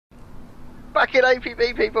back in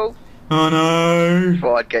APB, people. Oh no!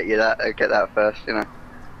 Thought I'd get that first, you know.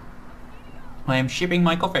 I am shipping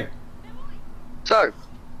my coffee. So,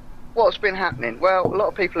 what's been happening? Well, a lot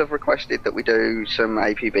of people have requested that we do some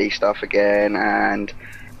APB stuff again, and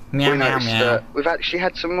Meow, we meow, noticed meow. that we've actually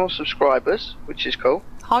had some more subscribers, which is cool.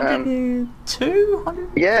 102?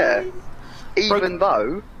 103? Yeah, even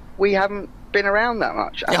though we haven't been around that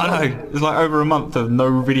much. Yeah, I know. It's like over a month of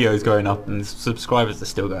no videos going up, and subscribers are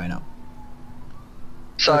still going up.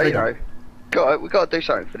 So, you know, we got to do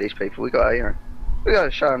something for these people. We got to, you know, we got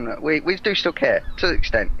to show them that we do still care to an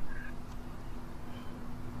extent.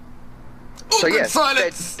 So yeah,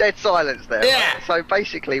 dead silence there. Yeah. Right? So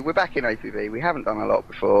basically, we're back in APB. We haven't done a lot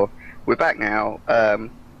before. We're back now.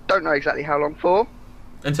 Don't know exactly how long for.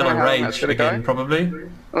 Until I rage again, probably.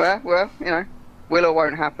 Well, you know, will or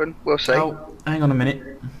won't happen. We'll see. Oh, hang on a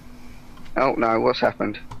minute. Oh no, what's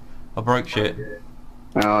happened? I broke shit.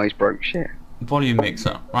 Oh, he's broke shit. Volume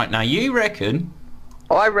mixer. Right, now you reckon...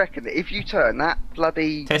 I reckon that if you turn that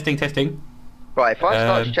bloody... Testing. Right, if I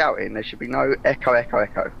start shouting, there should be no echo. I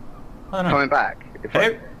don't know. Coming back.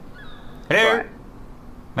 Hello? Hello? Right.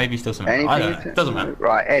 Maybe still something. I don't know. Doesn't matter.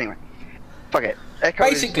 Right, anyway. Fuck it. Echo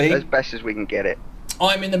Basically, is as best as we can get it.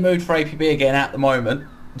 I'm in the mood for APB again at the moment.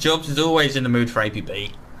 Jobs is always in the mood for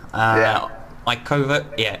APB. Yeah. I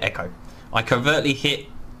covertly hit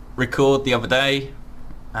record the other day,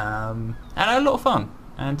 and I had a lot of fun.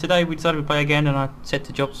 And today we decided to play again, and I said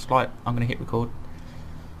to Jobs, like, I'm going to hit record.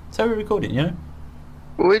 So we're recording, you know?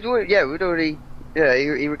 Well, we'd already... Yeah,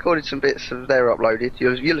 he recorded some bits of they're uploaded.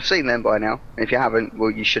 You'll have seen them by now. If you haven't,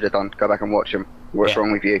 well, you should have done. Go back and watch them. What's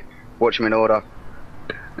wrong with you? Watch them in order.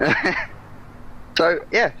 So,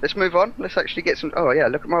 yeah, let's move on. Let's actually get some... Oh, yeah,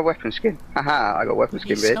 look at my weapon skin. Haha, I got weapon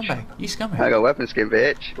skin, bitch. You scumbag. I got weapon skin,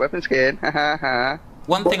 bitch. Weapon skin. Haha.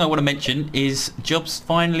 One thing I want to mention is Jobs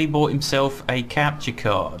finally bought himself a capture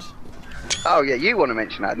card. Oh, yeah, you want to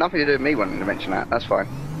mention that. Nothing to do with me wanting to mention that. That's fine.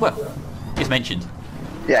 Well, it's mentioned.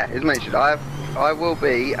 Yeah, it's mentioned. I will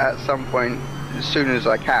be, at some point, as soon as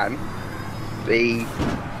I can, be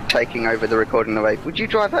taking over the recording of APB. Would you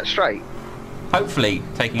drive that straight? Hopefully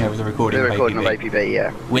taking over the recording, of APB,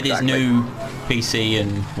 yeah. With his new PC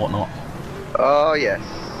and whatnot. Oh, yes.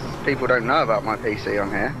 People don't know about my PC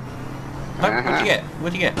on here. What'd you get?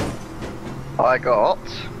 What'd you get? I got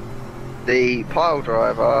the pile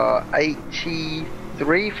driver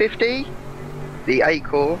 8350, the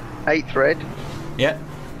 8-core, 8-thread. Yeah.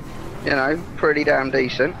 You know, pretty damn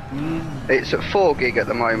decent. It's at 4 gig at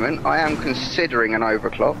the moment. I am considering an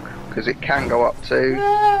overclock because it can go up to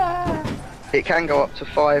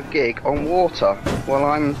 5 gig on water. Well,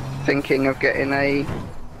 I'm thinking of getting a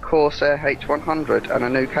Corsair H100 and a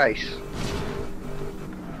new case.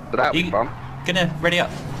 So that'll be fun. Gonna ready up.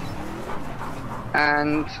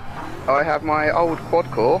 And I have my old quad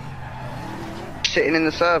core sitting in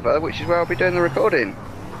the server, which is where I'll be doing the recording.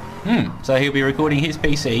 So he'll be recording his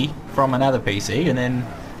PC from another PC, and then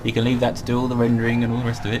you can leave that to do all the rendering and all the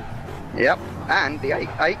rest of it. Yep, and the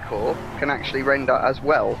 8 core can actually render as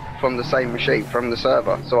well from the same machine, from the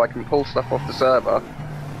server, so I can pull stuff off the server.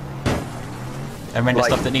 And render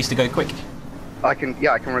stuff that needs to go quick. I can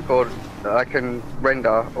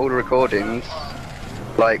render all the recordings,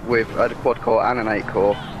 like with a quad core and an 8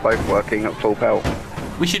 core, both working at full pelt.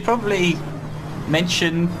 We should probably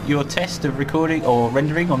mention your test of recording or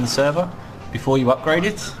rendering on the server before you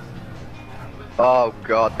upgraded. Oh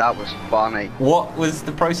god, that was funny. What was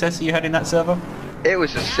the processor you had in that server? It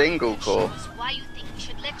was a single core.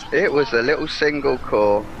 It was a little single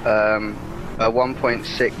core, a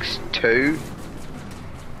 1.62.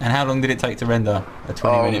 And how long did it take to render a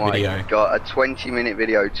 20-minute video? Oh my god, a 20-minute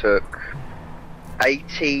video took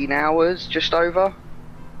 18 hours, just over.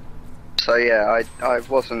 So yeah, I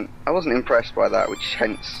wasn't impressed by that, which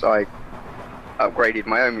hence I upgraded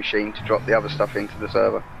my own machine to drop the other stuff into the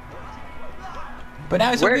server. But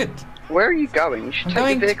now it's all good. Where are you going? You should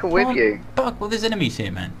take the vehicle with you. Fuck, well there's enemies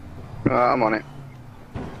here, man. I'm on it.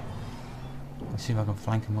 Let's see if I can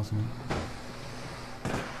flank him or something.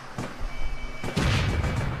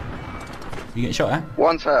 You getting shot at?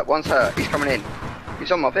 One's hurt. He's coming in.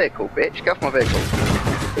 He's on my vehicle, bitch. Get off my vehicle.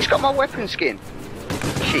 He's got my weapon skin.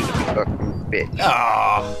 Cheeky fucking bitch.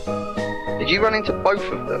 Ah! Did you run into both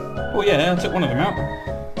of them? Well, yeah, I took one of them out.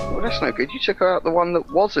 Well, that's no good. You took out the one that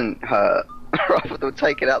wasn't hurt, rather than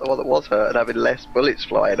taking out the one that was hurt and having less bullets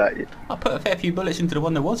flying at you. I put a fair few bullets into the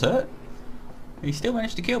one that was hurt. He still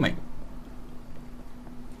managed to kill me.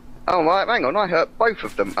 Oh, right, hang on. I hurt both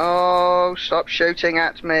of them. Oh, stop shooting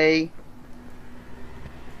at me.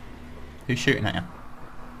 Who's shooting at you?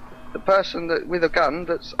 The person with a gun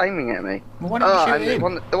that's aiming at me. Well, why don't you shoot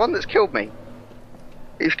him? The one that's killed me.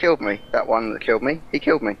 He's killed me. That one that killed me. He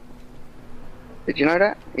killed me. Did you know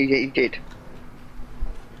that? He did.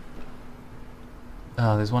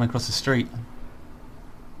 Oh, there's one across the street.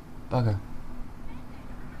 Bugger.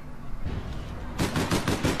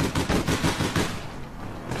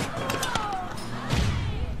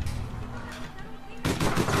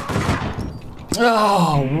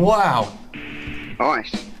 Oh, wow.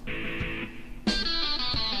 Nice.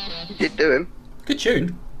 You did do him. Good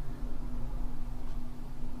tune.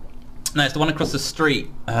 No, it's the one across the street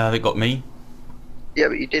that got me. Yeah,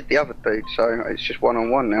 but you did the other dude, so it's just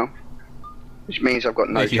one-on-one now. Which means I've got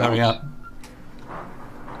no If you chance. hurry up.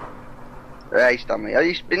 Yeah, he's done me. I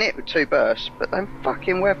used to been hit with 2 bursts, but them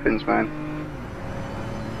fucking weapons, man.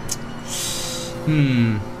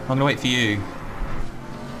 I'm gonna wait for you.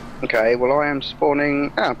 Okay, well I am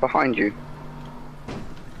spawning behind you.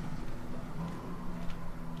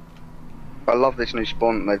 I love this new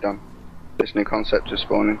spawn that they've done. This new concept of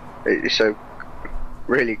spawning. It's a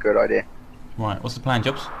really good idea. Right, what's the plan,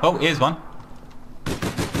 Jobs? Oh, here's one.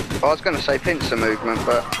 I was going to say pincer movement,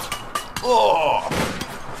 but... Oh!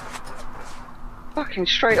 Fucking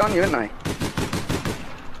straight on you, isn't they?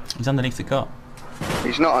 He's underneath the car.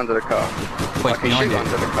 He's not under the car. Wait, I can behind shoot it.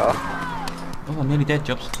 under the car. Oh, I'm nearly dead,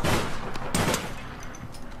 Jobs.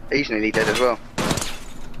 He's nearly dead as well.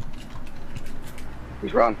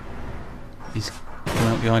 He's run. He's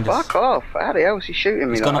coming up behind us. Fuck off! How the hell is he shooting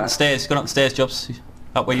me He's like gone up that? the stairs. He's gone up the stairs, Jobs.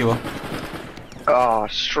 Up where you are. Oh,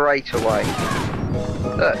 straight away.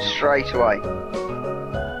 Look, straight away.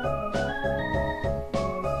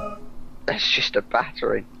 That's just a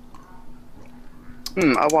battery.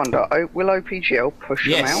 I wonder, will OPGL push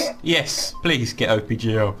them Yes, out? yes. Please get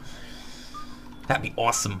OPGL. That'd be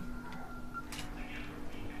awesome.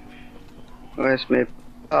 Where's me?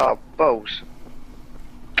 Oh, balls.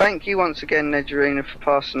 Thank you once again, Nedgerina, for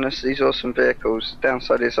passing us these awesome vehicles.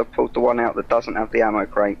 Downside is I've pulled the one out that doesn't have the ammo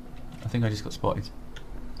crate. I think I just got spotted.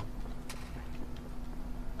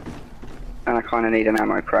 And I kind of need an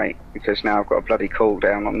ammo crate, because now I've got a bloody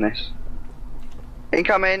cooldown on this.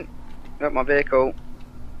 Incoming! Got my vehicle.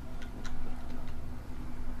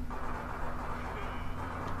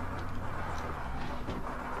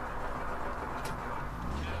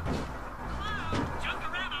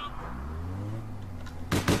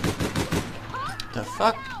 The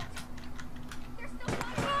fuck?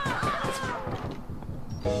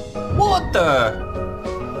 What the?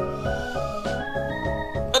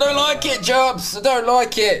 I don't like it, Jobs. I don't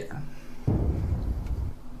like it.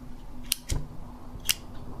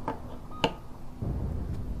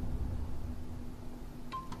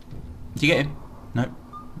 Did you get him? No.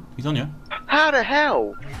 He's on you. How the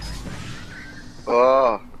hell?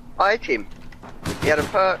 Oh, I hit him. He had a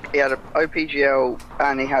perk, he had a OPGL,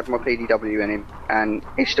 and he had my PDW in him, and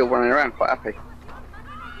he's still running around quite happy.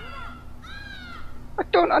 I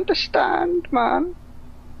don't understand, man.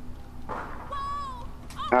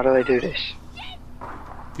 How do they do this?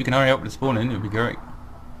 If you can hurry up with the spawning, it would be great.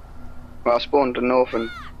 Well, I spawned the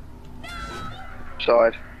northern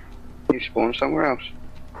side. You spawned somewhere else.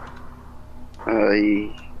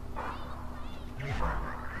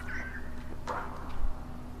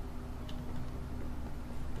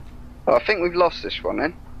 I think we've lost this one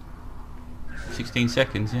then. 16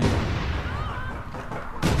 seconds, yeah.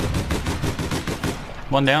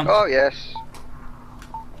 One down. Oh yes.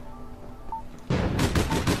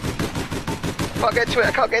 Can't get to it,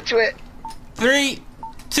 I can't get to it. 3,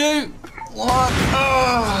 2, 1.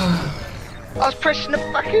 Oh. I was pressing the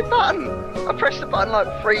fucking button. I pressed the button like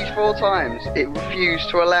 3-4 times. It refused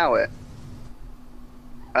to allow it.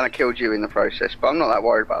 And I killed you in the process, but I'm not that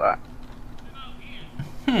worried about that.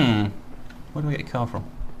 Where do I get the car from?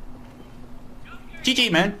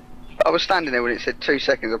 GG, man. I was standing there when it said 2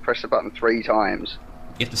 seconds, I pressed the button 3 times.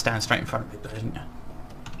 You have to stand straight in front of it, though, don't you?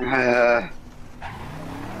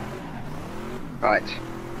 Right.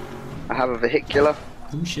 I have a vehicular.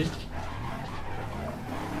 Oh, shit.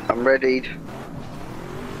 I'm readied.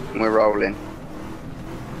 And we're rolling.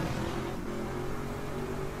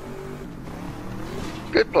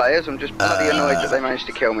 Good players, I'm just bloody annoyed that they managed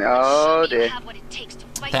to kill me. Oh dear.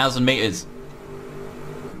 1,000 meters.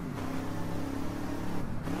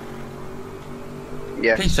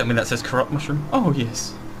 Yes. Please tell me that says corrupt mushroom. Oh,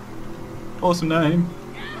 yes. Awesome name.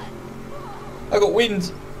 I got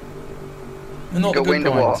wind. And not Got the good wind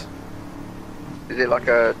of kind. what? Is it like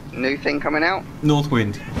a new thing coming out? North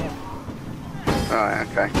wind. Right,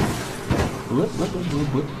 okay. Whoop, whoop, whoop, whoop,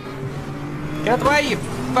 whoop. Get out the way, you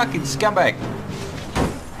fucking scumbag.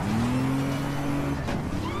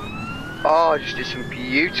 Oh, I just did some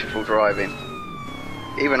beautiful driving.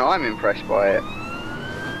 Even I'm impressed by it.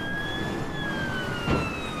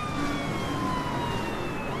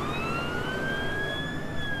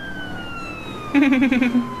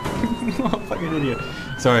 What a fucking idiot.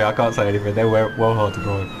 Sorry, I can't say anything. They're well hard to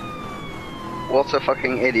drive. What a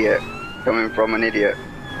fucking idiot. Coming from an idiot.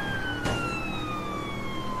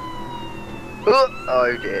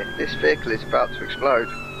 Oh dear, this vehicle is about to explode.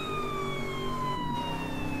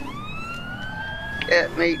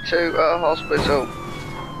 Get me to a hospital.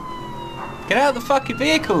 Get out of the fucking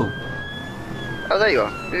vehicle! Oh, there you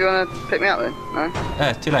are. Do you want to pick me up then? No?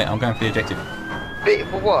 It's too late. I'm going for the objective.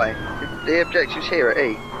 But why? The objective's here at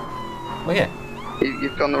E. Well, yeah.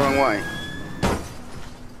 You've gone the wrong way.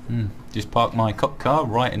 Just park my cop car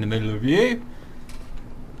right in the middle of you.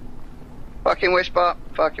 Fucking whisper.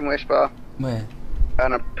 Fucking whisper. Where?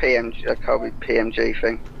 And a PMG, a Kobe PMG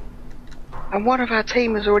thing. And one of our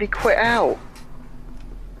team has already quit out.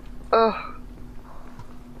 Ugh.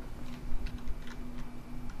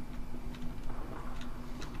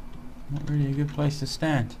 Not really a good place to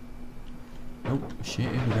stand. Oh,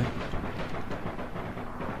 shit, here we go.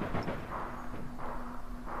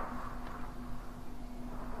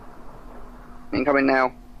 Incoming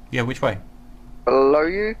now. Yeah, which way? Below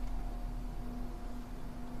you.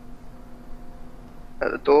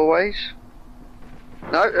 At the doorways.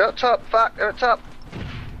 No, they're up top. Fuck, they're up top.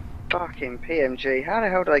 Fucking PMG. How the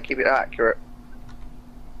hell do they keep it accurate?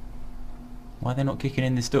 Why are they not kicking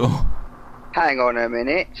in this door? Hang on a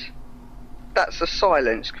minute. That's a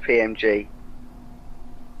silenced PMG.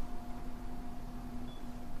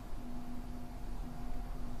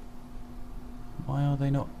 Why are they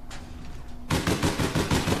not?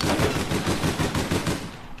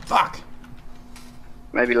 Fuck!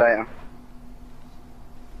 Maybe later.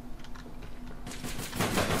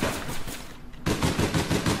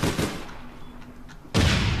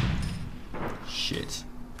 Shit.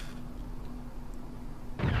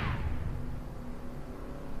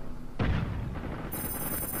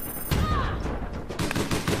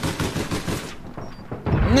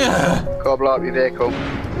 Gotta blow up your vehicle.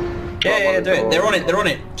 Yeah, do it. They're on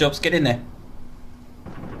it. Jobs, get in there.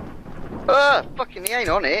 Fucking he ain't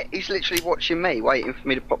on it. He's literally watching me, waiting for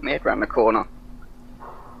me to pop my head round the corner.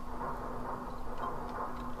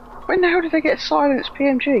 When the hell did they get a silenced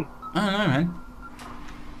PMG? I don't know, man.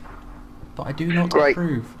 But I do not Great.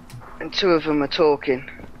 approve. And two of them are talking.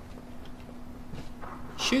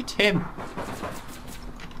 Shoot him.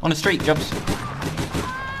 On the street, Jobs.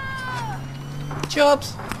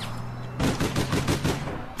 Jobs!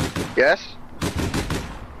 Yes?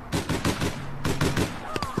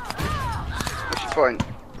 What's your point?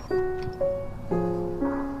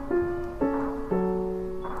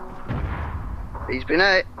 He's been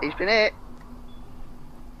hit. He's been hit.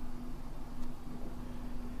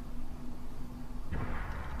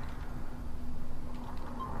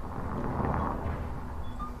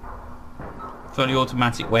 Fully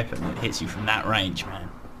automatic weapon that hits you from that range, man.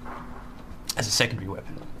 As a secondary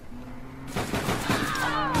weapon.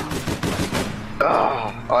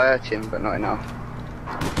 Oh, I hurt him, but not enough.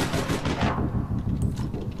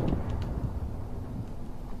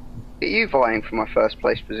 Are you vying for my first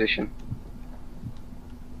place position?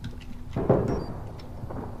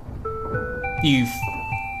 You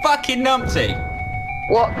fucking numpty!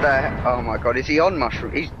 What the? Oh my god, is he on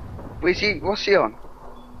mushroom? What's he on?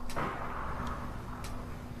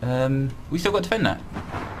 We still got to defend that.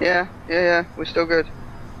 Yeah, we're still good.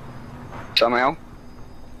 Somehow.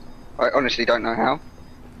 I honestly don't know how.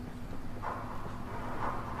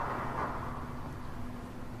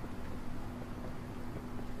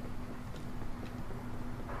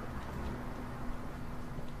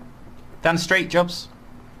 Down the street, Jobs.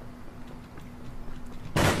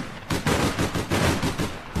 Good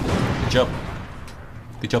job.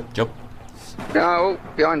 Good job, Job. No,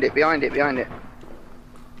 behind it.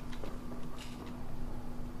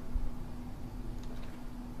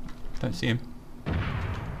 Don't see him.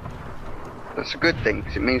 That's a good thing,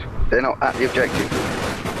 because it means they're not at the objective.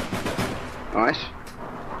 Nice.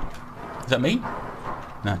 Is that me?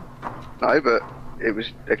 No. No, but it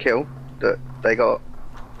was a kill that they got.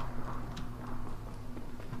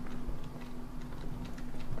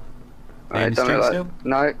 They in the street still?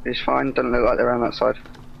 No, it's fine. Doesn't look like they're around that side.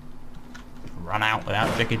 Run out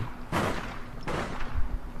without checking.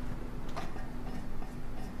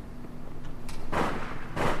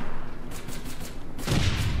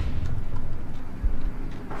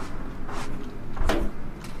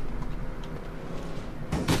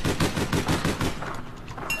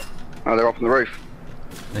 Oh, they're up on the roof.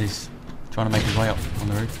 He's trying to make his way up on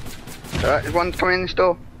the roof. There's one coming in this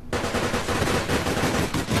door.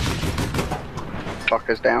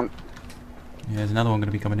 Fucker's down. Yeah, there's another one going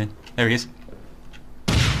to be coming in. There he is.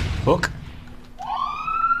 Hook.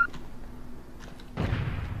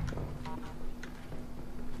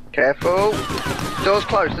 Careful. Door's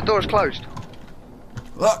closed, the door's closed.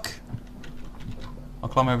 Look! I'll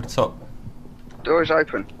climb over the top. Door is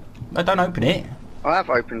open. No, don't open it. I have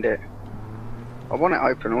opened it. I want it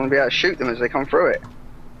open. I want to be able to shoot them as they come through it.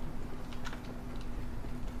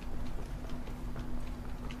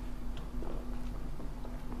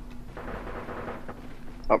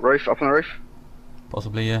 Up roof, up on the roof.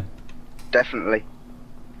 Possibly, yeah. Definitely.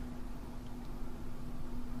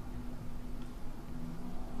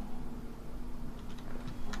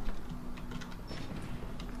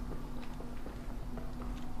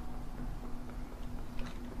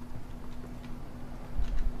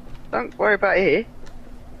 Don't worry about here.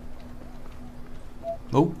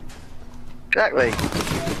 Oh. Exactly.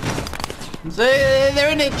 They're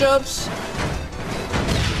in it, Jobs.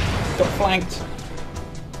 Got flanked.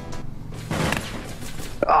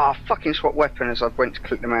 Ah, fucking swap weapon as I went to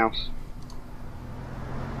click the mouse.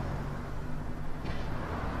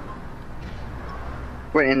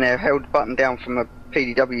 Went in there, held the button down from a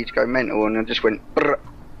PDW to go mental, and I just went brrr,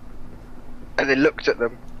 and then looked at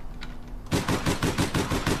them.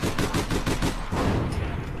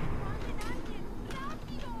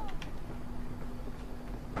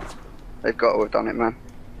 They've got to have done it, man.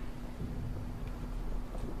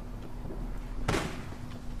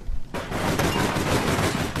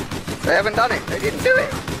 They haven't done it. They didn't do it.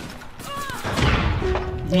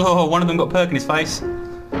 Oh, one of them got a perk in his face.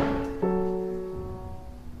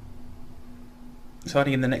 He's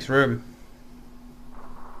hiding in the next room.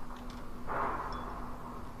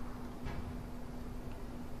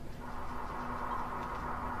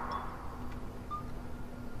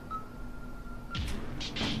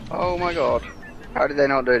 Oh my god. How did they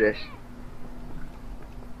not do this?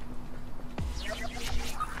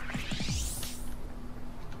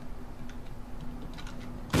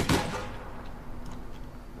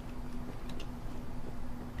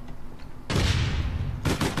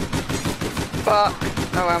 Fuck!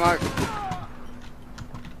 No ammo.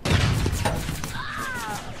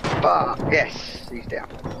 Fuck! Yes! He's down.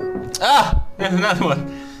 Ah! There's another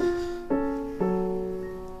one.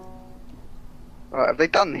 Right, have they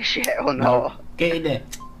done this yet or not? No. Get in there.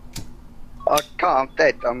 I can't, I'm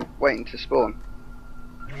dead. I'm waiting to spawn.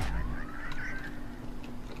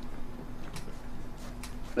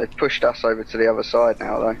 They've pushed us over to the other side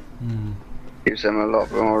now though. Gives them a lot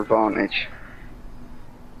more advantage.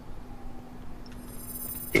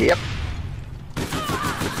 Yep.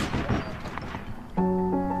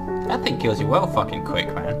 That thing kills you well fucking quick,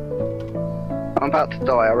 man. I'm about to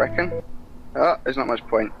die, I reckon. Oh, there's not much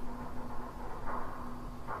point.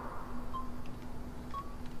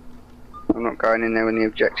 I'm not going in there when the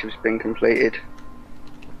objective's been completed.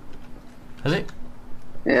 Has it?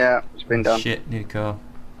 Yeah, it's been done. Shit, need a car.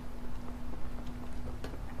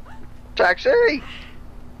 Taxi!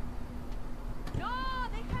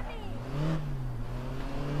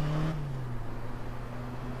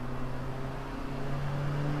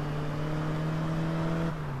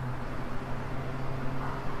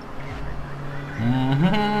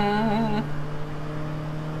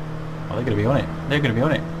 Oh, they're gonna be on it. They're gonna be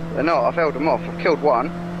on it. They're not, I've held them off. I've killed one.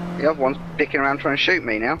 The other one's dicking around trying to shoot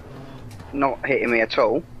me now. Not hitting me at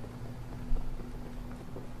all.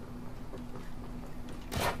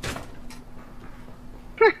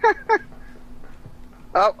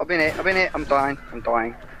 Oh, I'm in it, I'm dying,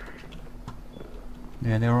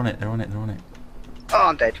 Yeah, they're on it, they're on it, they're on it. Oh,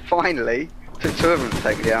 I'm dead, finally. Took two of them to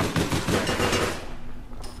take me down.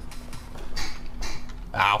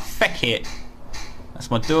 Oh, feck it.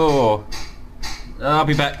 That's my door. I'll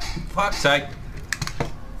be back. Fuck's sake.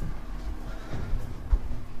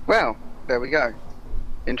 Well, there we go.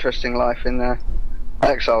 Interesting life in the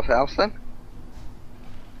exile's house then.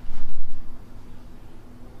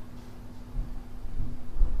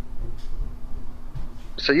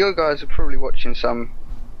 So you guys are probably watching some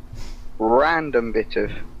random bit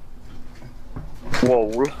of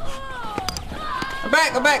wall. I'm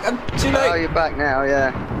back, I'm too late. Oh, you're back now,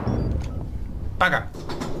 yeah. Bugger.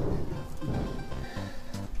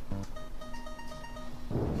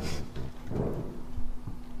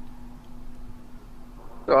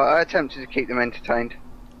 Right, I attempted to keep them entertained.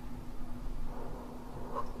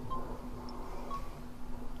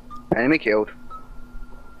 Enemy killed.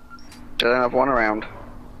 I don't have one around.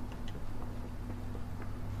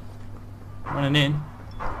 Running in.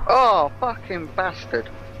 Oh, fucking bastard.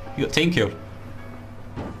 You got team killed.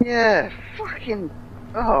 Yeah, fucking...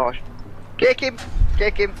 Oh, kick him!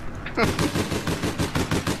 Kick him!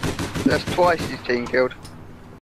 That's twice his team killed.